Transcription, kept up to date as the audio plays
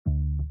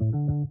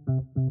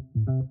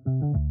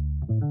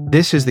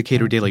This is the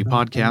Cato Daily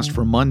Podcast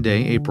for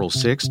Monday, April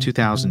 6,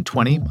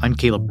 2020. I'm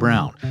Caleb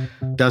Brown.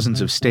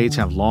 Dozens of states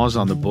have laws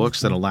on the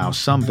books that allow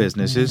some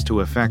businesses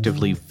to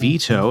effectively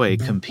veto a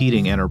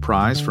competing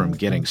enterprise from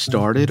getting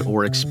started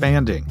or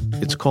expanding.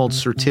 It's called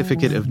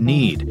Certificate of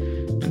Need.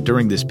 And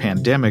during this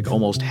pandemic,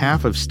 almost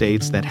half of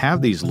states that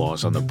have these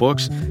laws on the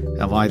books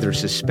have either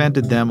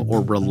suspended them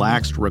or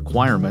relaxed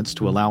requirements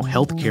to allow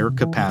healthcare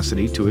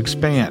capacity to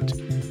expand.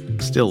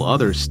 Still,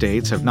 other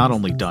states have not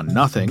only done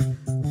nothing,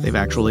 they've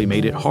actually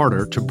made it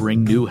harder to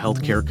bring new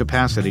healthcare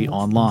capacity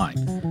online.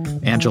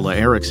 Angela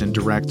Erickson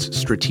directs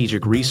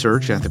strategic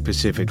research at the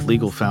Pacific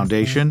Legal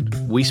Foundation.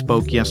 We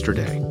spoke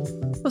yesterday.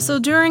 Well, so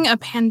during a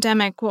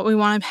pandemic, what we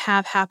want to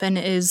have happen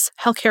is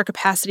healthcare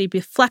capacity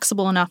be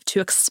flexible enough to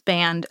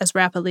expand as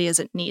rapidly as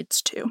it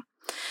needs to.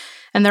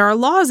 And there are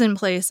laws in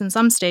place in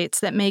some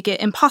states that make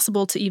it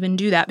impossible to even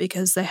do that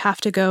because they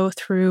have to go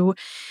through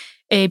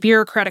a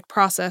bureaucratic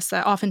process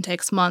that often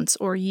takes months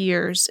or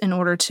years in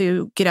order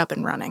to get up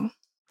and running.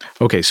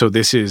 Okay, so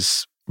this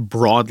is,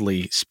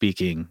 broadly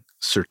speaking,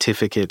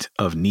 certificate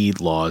of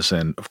need laws.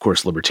 And of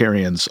course,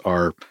 libertarians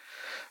are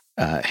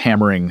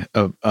hammering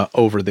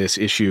over this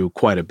issue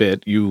quite a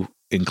bit, you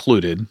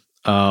included.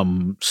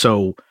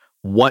 So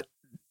what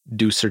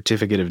do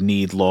certificate of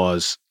need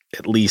laws,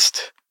 at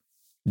least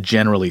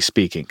generally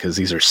speaking, because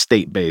these are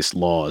state-based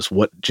laws,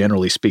 what,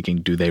 generally speaking,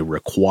 do they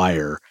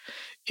require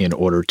in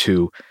order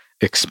to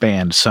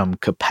expand some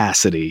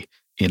capacity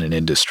in an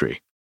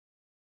industry?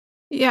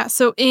 Yeah,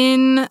 so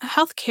in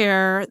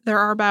healthcare, there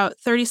are about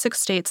 36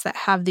 states that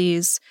have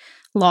these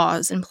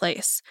laws in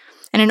place.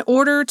 And in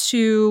order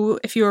to,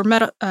 if you're a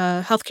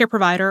healthcare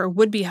provider or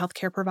would-be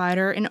healthcare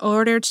provider, in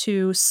order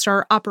to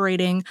start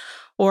operating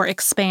or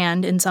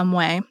expand in some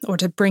way or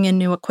to bring in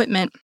new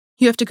equipment,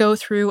 you have to go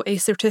through a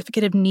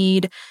certificate of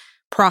need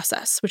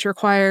process, which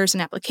requires an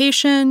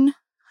application.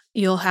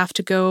 You'll have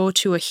to go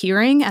to a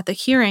hearing. At the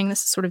hearing,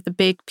 this is sort of the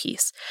big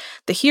piece.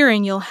 The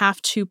hearing, you'll have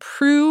to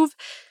prove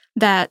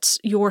that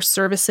your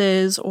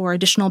services or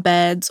additional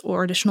beds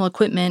or additional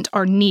equipment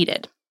are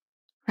needed,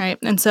 right?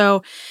 And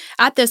so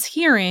at this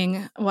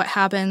hearing, what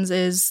happens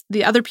is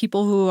the other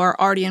people who are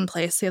already in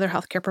place, the other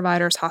healthcare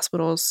providers,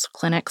 hospitals,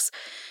 clinics,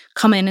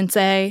 come in and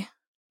say,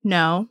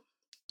 no,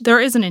 there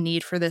isn't a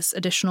need for this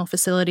additional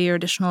facility or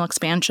additional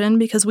expansion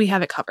because we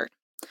have it covered.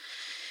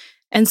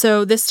 And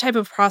so this type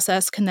of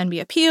process can then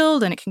be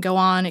appealed and it can go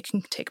on. It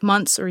can take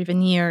months or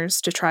even years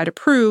to try to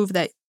prove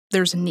that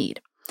there's a need.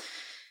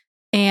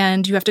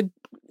 And you have to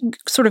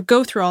sort of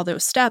go through all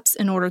those steps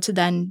in order to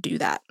then do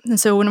that. And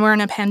so when we're in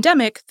a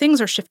pandemic,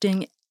 things are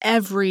shifting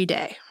every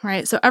day,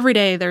 right? So every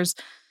day the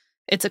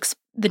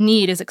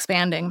need is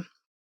expanding.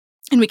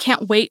 And we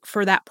can't wait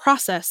for that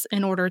process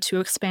in order to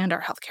expand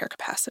our healthcare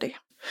capacity.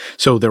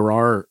 So there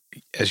are,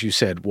 as you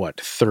said,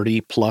 30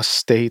 plus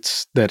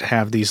states that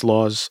have these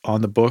laws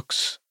on the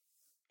books?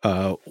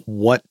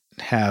 What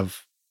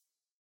have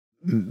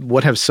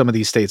some of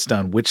these states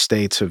done? Which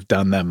states have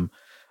done them?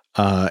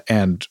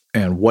 And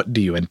what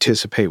do you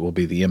anticipate will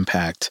be the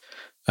impact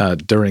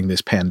during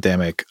this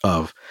pandemic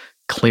of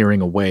clearing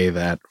away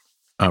that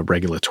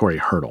regulatory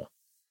hurdle?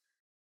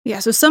 Yeah,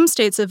 so some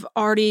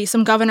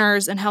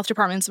governors and health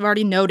departments have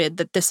already noted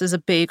that this is a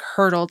big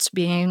hurdle to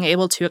being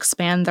able to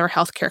expand their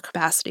healthcare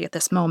capacity at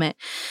this moment.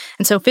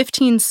 And so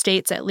 15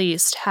 states at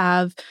least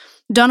have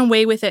done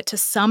away with it to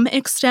some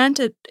extent.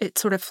 It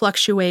sort of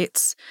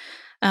fluctuates.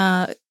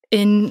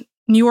 In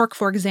New York,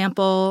 for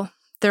example,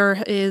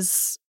 there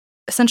is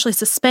essentially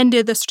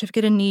suspended the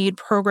Certificate of Need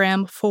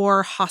program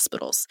for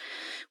hospitals,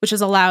 which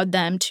has allowed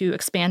them to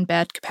expand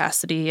bed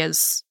capacity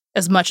as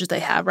much as they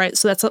have, right?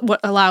 So that's what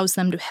allows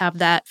them to have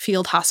that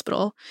field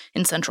hospital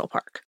in Central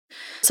Park.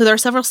 So there are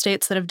several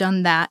states that have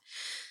done that.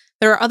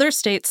 There are other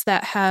states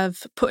that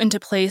have put into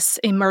place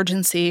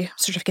emergency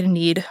Certificate of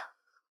Need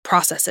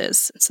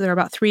processes. So there are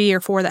about 3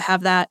 or 4 that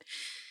have that.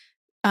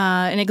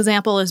 An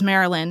example is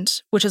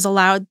Maryland, which has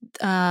allowed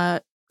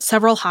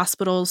several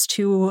hospitals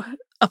to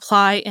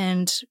apply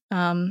and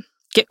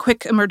get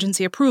quick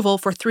emergency approval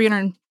for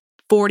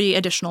 340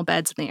 additional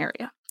beds in the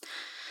area.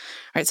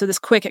 All right, so this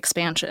quick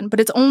expansion, but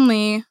it's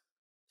only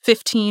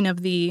 15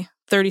 of the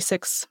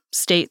 36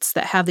 states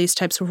that have these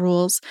types of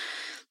rules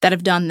that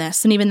have done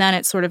this. And even then,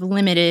 it's sort of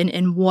limited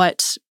in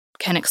what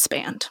can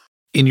expand.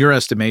 In your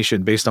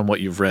estimation, based on what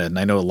you've read, and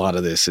I know a lot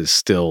of this is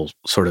still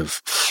sort of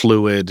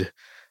fluid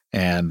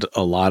and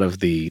a lot of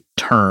the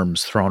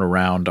terms thrown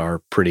around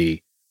are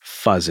pretty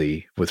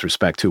fuzzy with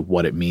respect to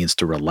what it means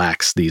to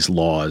relax these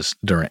laws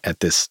at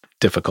this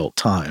difficult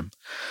time.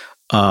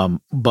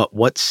 But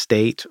what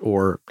state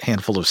or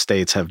handful of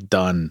states have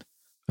done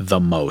the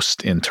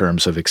most in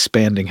terms of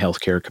expanding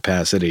healthcare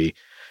capacity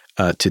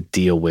to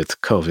deal with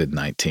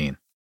COVID-19?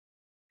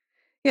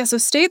 Yeah, so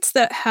states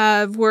that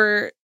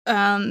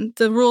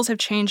the rules have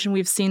changed and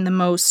we've seen the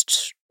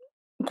most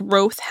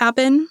growth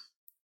happen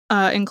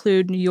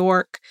include New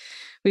York.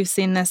 We've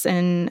seen this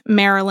in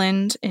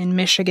Maryland, in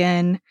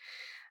Michigan.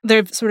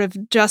 They're sort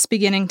of just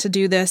beginning to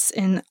do this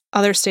in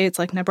other states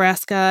like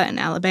Nebraska and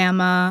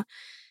Alabama.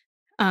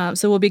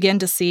 So we'll begin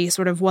to see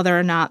sort of whether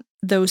or not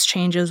those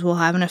changes will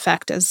have an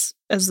effect as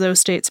those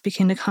states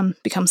begin to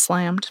become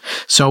slammed.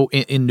 So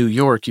in New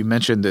York, you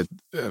mentioned that,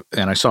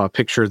 and I saw a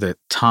picture that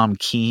Tom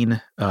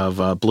Keene of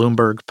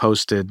Bloomberg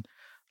posted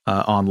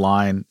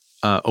online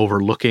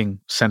overlooking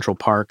Central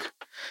Park.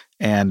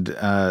 And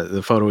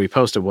the photo he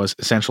posted was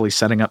essentially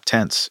setting up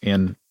tents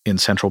in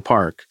Central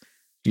Park.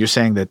 You're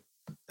saying that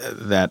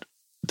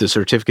the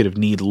certificate of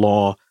need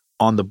law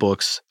on the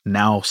books,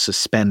 now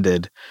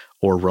suspended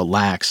or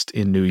relaxed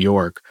in New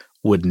York,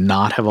 would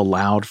not have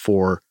allowed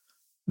for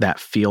that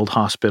field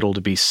hospital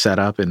to be set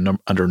up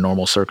under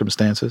normal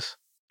circumstances?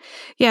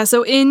 Yeah,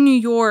 so in New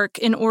York,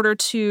 in order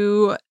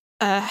to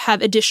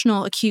have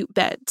additional acute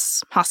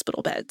beds,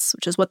 hospital beds,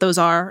 which is what those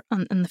are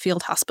in the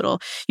field hospital,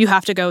 you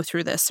have to go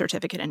through this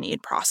certificate of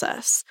need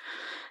process.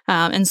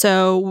 And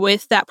so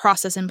with that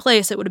process in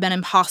place, it would have been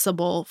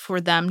impossible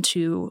for them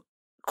to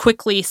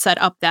quickly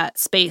set up that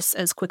space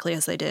as quickly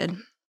as they did.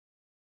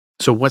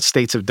 So what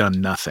states have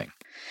done nothing?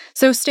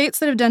 So states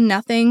that have done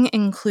nothing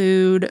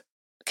include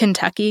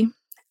Kentucky,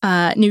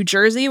 New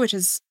Jersey, which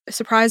is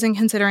surprising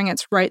considering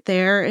it's right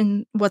there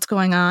in what's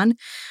going on,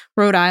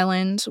 Rhode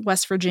Island,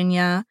 West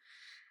Virginia,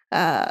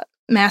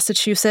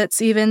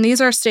 Massachusetts even. These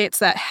are states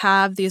that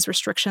have these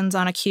restrictions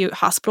on acute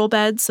hospital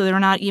beds, so they're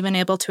not even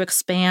able to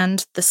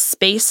expand the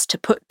space to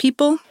put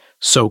people.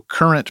 So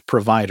current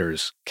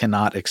providers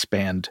cannot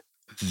expand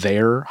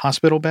their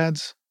hospital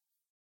beds?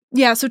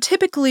 Yeah, so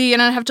typically,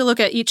 and I have to look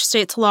at each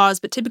state's laws,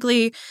 but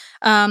typically,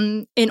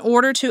 in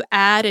order to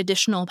add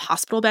additional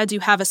hospital beds, you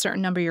have a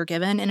certain number you're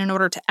given. And in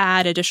order to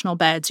add additional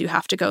beds, you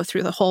have to go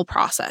through the whole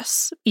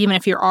process, even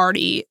if you're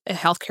already a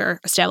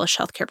established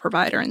healthcare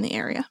provider in the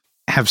area.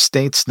 Have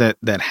states that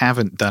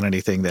haven't done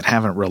anything, that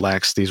haven't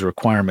relaxed these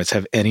requirements,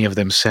 have any of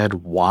them said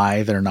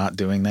why they're not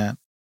doing that?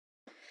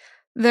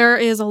 There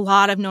is a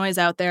lot of noise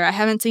out there. I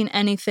haven't seen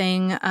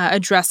anything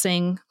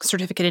addressing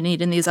certificate of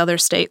need in these other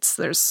states.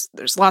 There's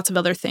lots of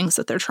other things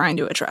that they're trying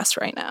to address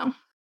right now.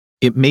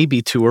 It may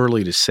be too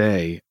early to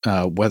say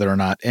whether or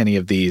not any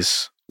of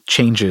these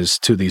changes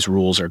to these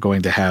rules are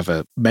going to have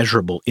a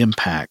measurable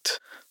impact.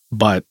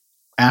 But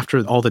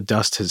after all the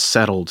dust has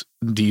settled,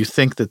 do you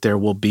think that there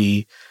will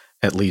be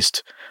at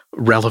least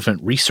relevant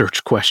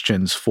research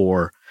questions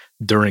for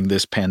during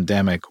this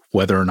pandemic,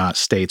 whether or not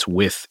states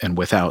with and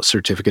without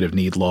certificate of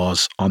need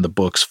laws on the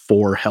books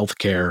for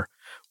healthcare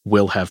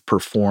will have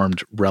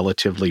performed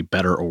relatively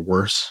better or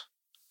worse?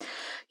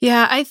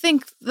 Yeah, I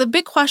think the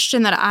big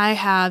question that I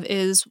have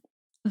is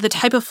the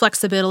type of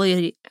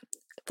flexibility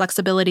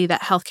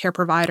that healthcare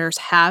providers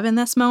have in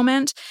this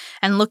moment,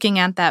 and looking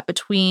at that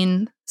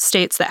between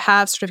states that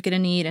have certificate of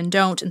need and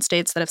don't, and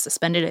states that have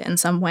suspended it in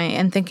some way,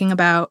 and thinking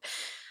about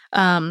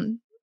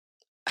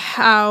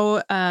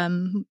how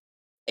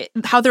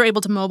they're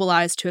able to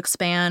mobilize to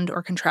expand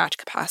or contract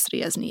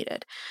capacity as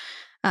needed.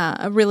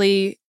 A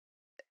really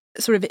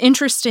sort of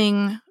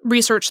interesting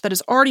research that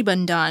has already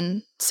been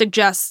done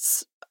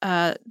suggests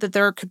that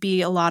there could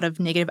be a lot of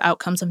negative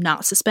outcomes of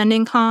not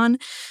suspending CON.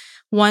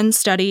 One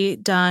study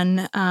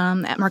done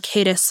at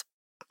Mercatus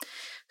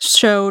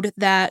showed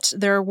that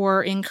there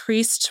were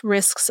increased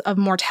risks of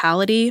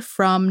mortality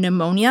from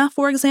pneumonia,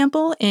 for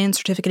example, in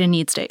certificate of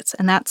need states.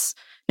 And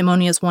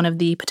pneumonia is one of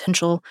the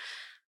potential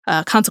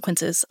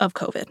consequences of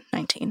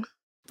COVID-19.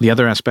 The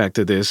other aspect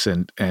of this,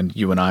 and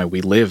you and I,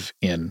 we live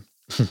in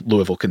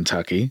Louisville,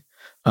 Kentucky.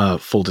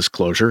 Full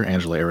disclosure,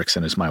 Angela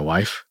Erickson is my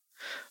wife.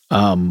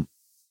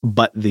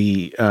 But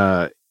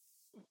we're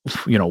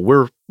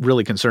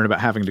really concerned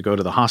about having to go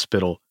to the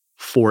hospital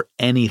for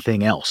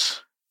anything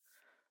else.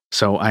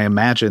 So I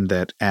imagine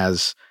that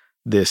as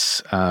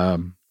this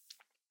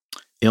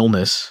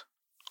illness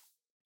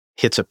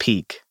hits a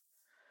peak,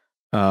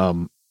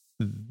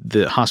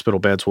 the hospital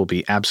beds will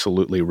be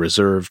absolutely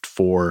reserved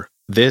for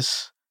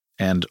this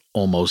and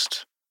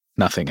almost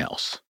nothing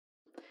else.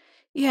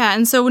 Yeah,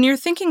 and so when you're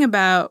thinking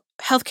about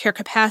healthcare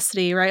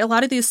capacity, right, a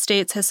lot of these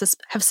states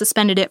have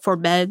suspended it for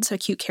beds,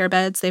 acute care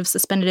beds. They've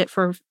suspended it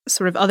for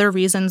sort of other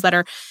reasons that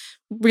are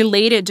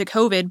related to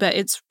COVID, but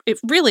it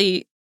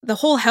really, the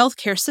whole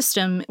healthcare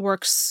system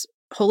works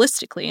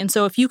holistically. And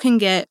so if you can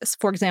get,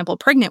 for example,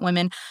 pregnant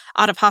women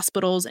out of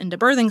hospitals into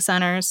birthing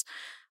centers,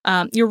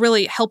 you're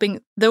really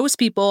helping those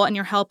people, and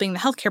you're helping the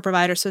healthcare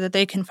providers so that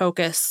they can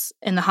focus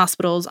in the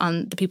hospitals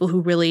on the people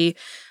who really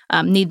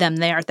need them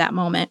there at that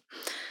moment.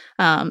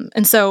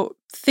 And so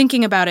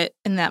thinking about it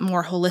in that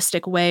more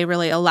holistic way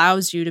really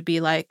allows you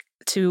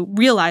to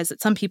realize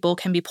that some people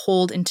can be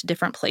pulled into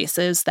different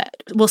places that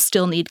will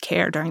still need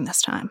care during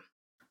this time.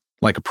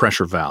 Like a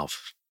pressure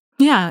valve.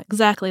 Yeah,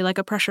 exactly, like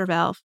a pressure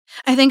valve.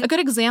 I think a good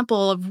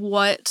example of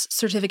what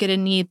certificate of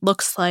need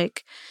looks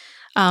like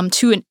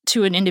to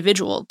an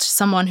individual, to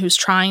someone who's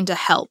trying to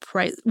help,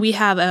 right? We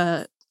have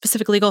a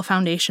Pacific Legal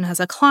Foundation has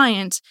a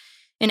client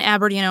in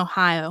Aberdeen,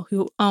 Ohio,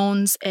 who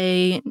owns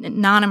a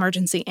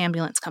non-emergency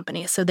ambulance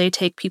company. So they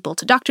take people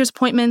to doctor's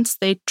appointments,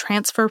 they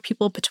transfer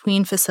people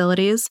between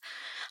facilities,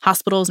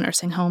 hospitals,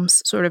 nursing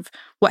homes, sort of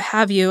what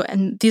have you.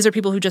 And these are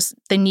people who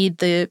they need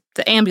the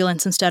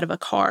ambulance instead of a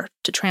car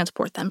to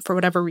transport them for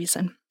whatever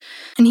reason.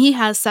 And he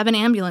has 7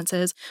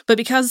 ambulances, but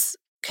because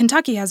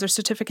Kentucky has their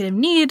certificate of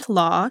need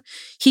law,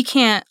 he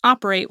can't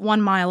operate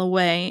 1 mile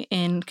away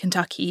in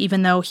Kentucky,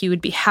 even though he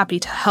would be happy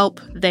to help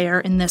there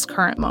in this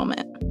current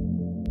moment.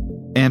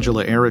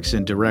 Angela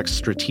Erickson directs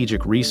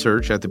strategic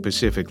research at the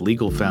Pacific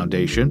Legal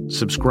Foundation.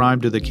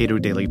 Subscribe to the Cato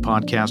Daily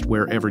Podcast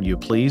wherever you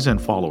please and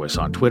follow us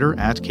on Twitter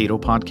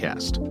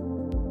 @CatoPodcast.